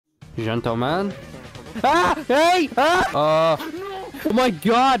Gentlemen. Ah! Hey! Ah! Oh my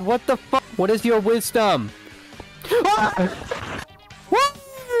god, what the fuck? What is your wisdom? Ah!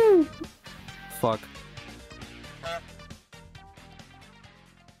 Woo! Fuck.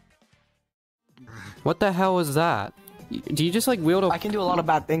 What the hell is that? Do you just like wield a... I can do a lot of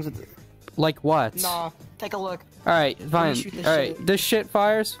bad things with it. Like what? Nah, take a look. Alright, fine. Alright, this shit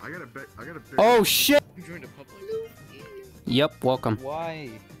fires? I got a bit. Oh shit! You joined a public? Yep, welcome.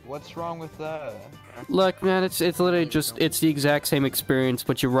 Why? What's wrong with that? Look, man, it's literally just, it's the exact same experience,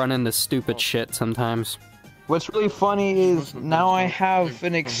 but you run into stupid shit sometimes. What's really funny is now I have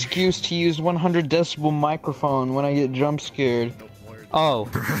an excuse to use 100 decibel microphone when I get jump scared. Oh.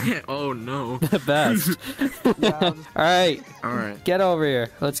 Oh no. The best. Alright, get over here.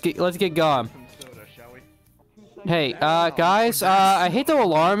 Let's get going. Hey, guys, I hate to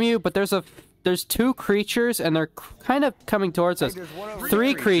alarm you, but there's 2 creatures and they're kind of coming towards us.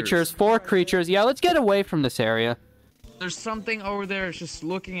 3 creatures, 4 creatures. Yeah, let's get away from this area. There's something over there, it's just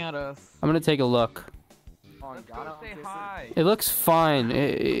looking at us. I'm gonna take a look. Let's go say hi. It looks fine.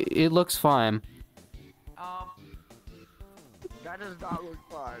 It looks fine. That does not look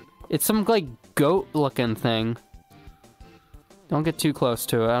fine. It's some, like, goat-looking thing. Don't get too close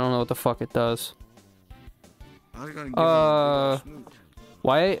to it. I don't know what the fuck it does.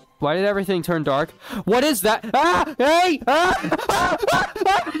 Why did everything turn dark? What is that? Ah! Hey! Ah! Ah! Ah!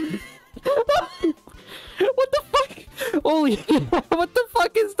 Ah! What the fuck? Holy... What the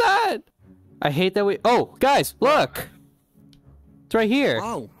fuck is that? I hate that we... Oh, guys, look! It's right here.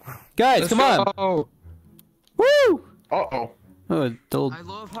 Oh. Guys, come on! Oh. Woo! Uh-oh. Oh, I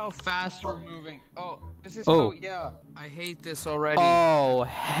love how fast we're moving. Oh, this is so, yeah. I hate this already. Oh,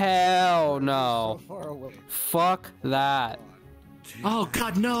 hell no. So far away. Fuck that. Oh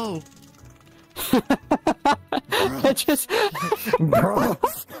god, no. I just... Bro.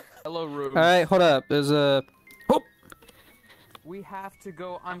 Hello, Ruby. Alright, hold up. There's a... Oh! We have to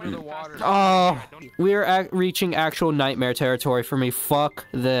go under the water. Oh, we're reaching actual nightmare territory for me. Fuck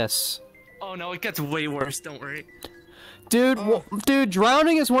this. Oh no, it gets way worse, don't worry. Dude, dude,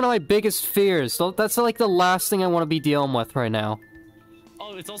 drowning is one of my biggest fears. That's like the last thing I want to be dealing with right now.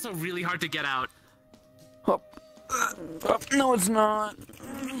 Oh, it's also really hard to get out. Oh. No, it's not.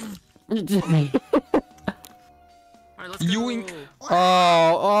 Alright, let's go.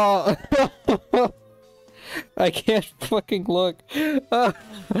 Oh, oh. I can't fucking look.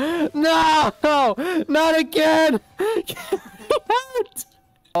 No! Not again!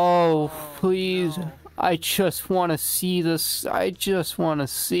 Oh, please. I just want to see this. I just want to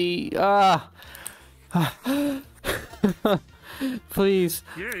see. Please.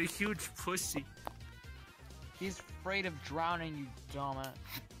 You're a huge pussy. He's afraid of drowning, you dumbass.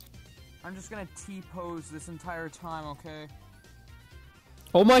 I'm just gonna T-pose this entire time, okay?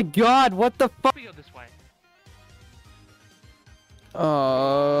 Oh my god, what the fuck? We go this way.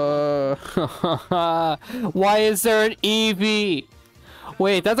 Why is there an EV?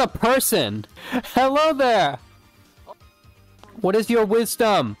 Wait, that's a person. Hello there. What is your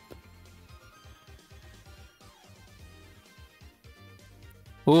wisdom?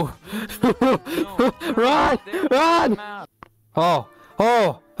 Ooh. Run! Run! Oh,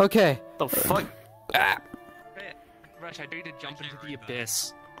 oh, okay. The fuck? Rush, I dare you to jump into the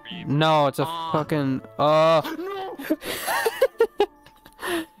abyss. No, it's a fucking,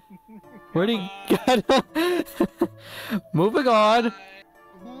 Where'd he get? Moving on.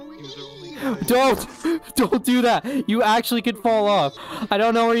 Don't do that. You actually could fall off. I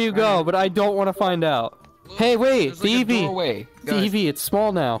don't know where you go, but I don't want to find out. Hey, wait, the EV. The EV, it's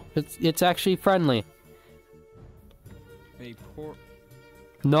small now. It's actually friendly.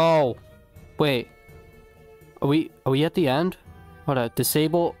 No. Wait. Are we at the end? What,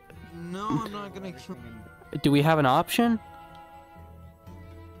 disable? No, I'm not gonna kill him. Do we have an option?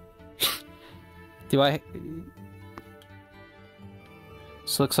 Do I...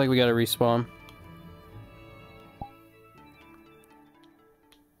 This looks like we gotta respawn.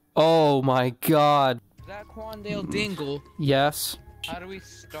 Oh my god. Is that Quandale Dingle? Yes. How do we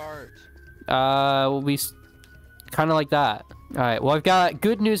start? We kind of like that. Alright, well I've got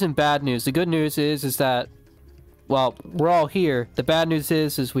good news and bad news. The good news is that, well, we're all here. The bad news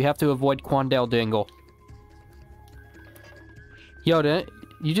is we have to avoid Quandale Dingle. Yo, did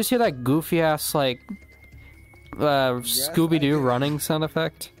you just hear that goofy ass, like, Scooby-Doo running sound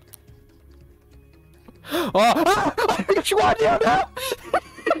effect? Oh! Quandale, no!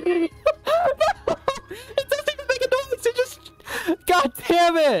 It doesn't even make a noise, it just... God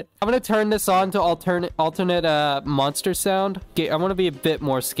damn it! I'm gonna turn this on to alternate monster sound. I want to be a bit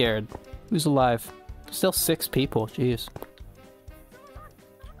more scared. Who's alive? Still 6 people, jeez.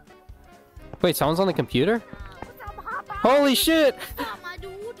 Wait, someone's on the computer? Holy shit!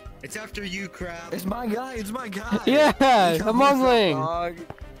 It's after you, crap. It's my guy. It's my guy. Yeah, a mumbling.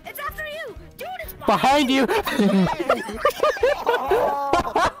 It's after you! Dude, it's Behind you!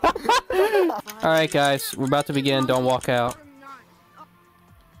 Alright guys, we're about to begin, don't walk out.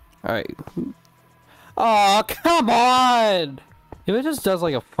 Alright. Oh, come on! If it just does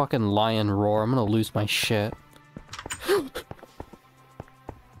like a fucking lion roar, I'm gonna lose my shit.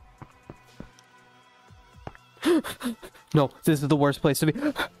 No, this is the worst place to be.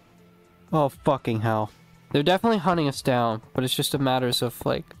 Oh, fucking hell. They're definitely hunting us down, but it's just a matter of,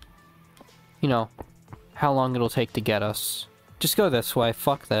 like, you know, how long it'll take to get us. Just go this way,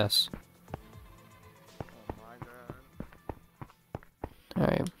 fuck this.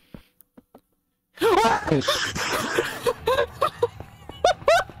 Alright.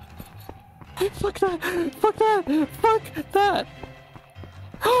 Fuck that! Fuck that! Fuck that!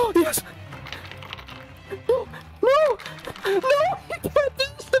 Oh, yes! No! No! No! You can't do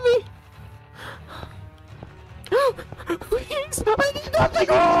this to me! Please! I need nothing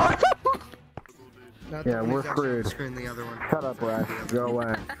more! Yeah, we're screwed. The other one. Shut up, Brad. Go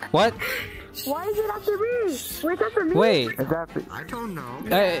away. What? Why is it after me? What's after me? Wait. It's after. I don't know.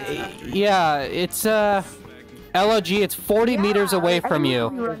 Yeah, it's, LOG, it's 40 meters away from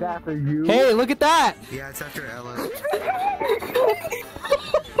you. It's after you. Hey, look at that! Yeah, it's after Ella.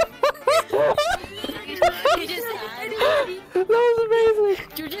 You just had it. That was amazing!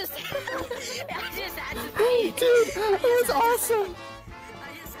 You just... I just had to say it. Dude, that was awesome!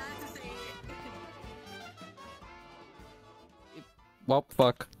 I just had to say it. Well,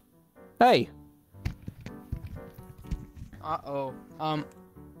 fuck. Hey! Uh-oh.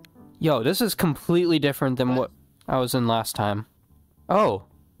 Yo, this is completely different than what I was in last time. Oh,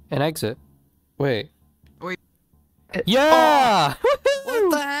 an exit. Wait. Wait. Yeah!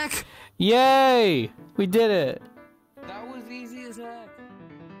 What the heck? Yay! We did it! That was easy as heck.